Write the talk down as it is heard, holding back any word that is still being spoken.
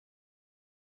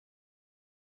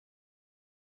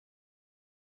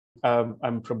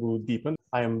I'm Prabu Deepan.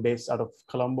 I am based out of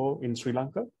Colombo in Sri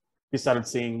Lanka. We started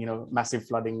seeing, massive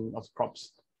flooding of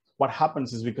crops. What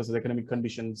happens is because of the economic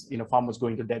conditions, farmers go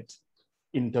into debt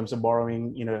in terms of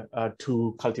borrowing,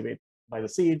 to cultivate by the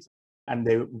seeds, and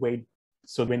they wait.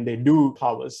 So when they do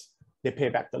harvest, they pay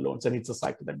back the loans, and it's a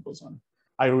cycle that goes on.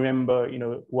 I remember,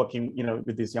 working,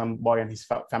 with this young boy and his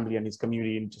family and his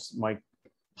community, and just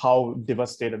how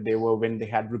devastated they were when they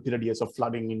had repeated years of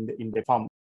flooding in their farm.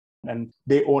 And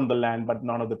they own the land, but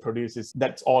none of the produce is.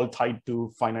 That's all tied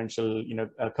to financial,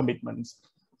 commitments.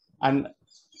 And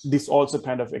this also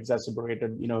kind of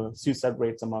exacerbated, suicide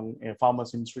rates among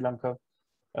farmers in Sri Lanka,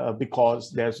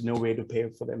 because there's no way to pay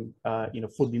for them,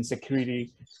 food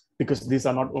insecurity, because these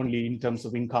are not only in terms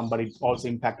of income, but it also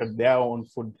impacted their own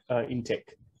food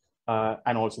intake,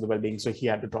 and also the well-being. So he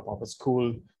had to drop out of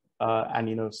school,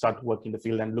 and start work in the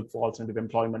field and look for alternative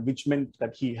employment, which meant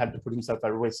that he had to put himself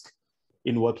at risk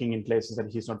in working in places that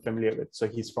he's not familiar with. So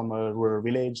he's from a rural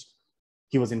village.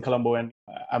 He was in Colombo, and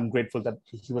I'm grateful that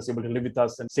he was able to live with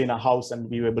us and stay in a house, and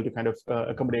we were able to kind of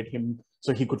accommodate him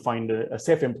so he could find a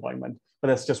safe employment. But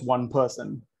that's just one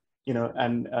person,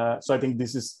 and so I think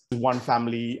this is one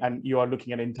family, and you are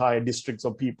looking at entire districts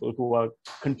of people who are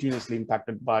continuously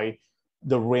impacted by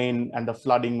the rain and the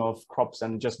flooding of crops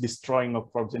and just destroying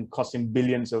of crops and costing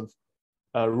billions of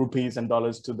rupees and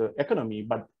dollars to the economy,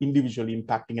 but individually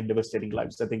impacting and devastating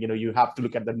lives. I think, you have to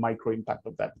look at the micro impact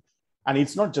of that. And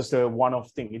it's not just a one-off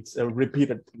thing, it's a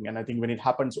repeated thing. And I think when it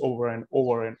happens over and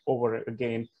over and over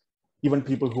again, even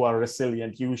people who are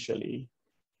resilient usually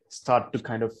start to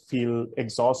kind of feel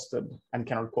exhausted and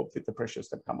cannot cope with the pressures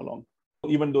that come along.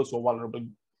 Even those who are vulnerable,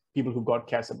 people who God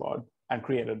cares about and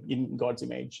created in God's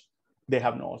image, they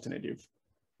have no alternative.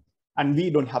 And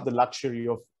we don't have the luxury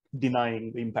of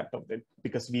denying the impact of it,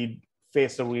 because we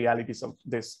face the realities of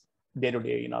this day to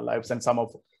day in our lives, and some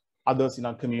of others in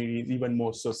our communities even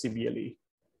more so severely,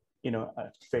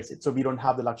 face it. So we don't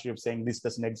have the luxury of saying this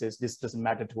doesn't exist, this doesn't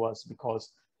matter to us,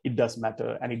 because it does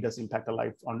matter and it does impact our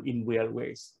life in real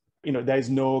ways. There is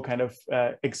no kind of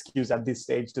excuse at this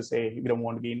stage to say we don't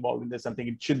want to be involved in this. I think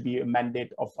it should be a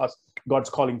mandate of us. God's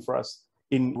calling for us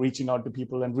in reaching out to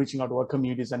people and reaching out to our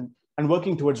communities and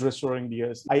working towards restoring the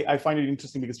earth. I find it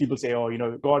interesting because people say,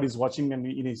 God is watching and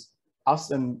it is us,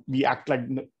 and we act like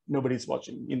nobody's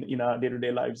watching in our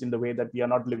day-to-day lives, in the way that we are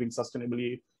not living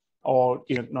sustainably, or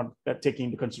not taking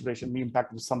into consideration the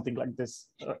impact of something like this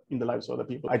in the lives of other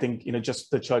people. I think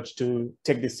just the church to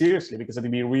take this seriously, because I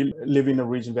think we live in a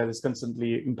region where it's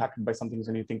constantly impacted by something,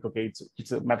 and you think, okay,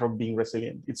 it's a matter of being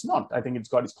resilient. It's not. I think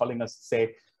God is calling us to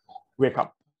say, wake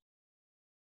up.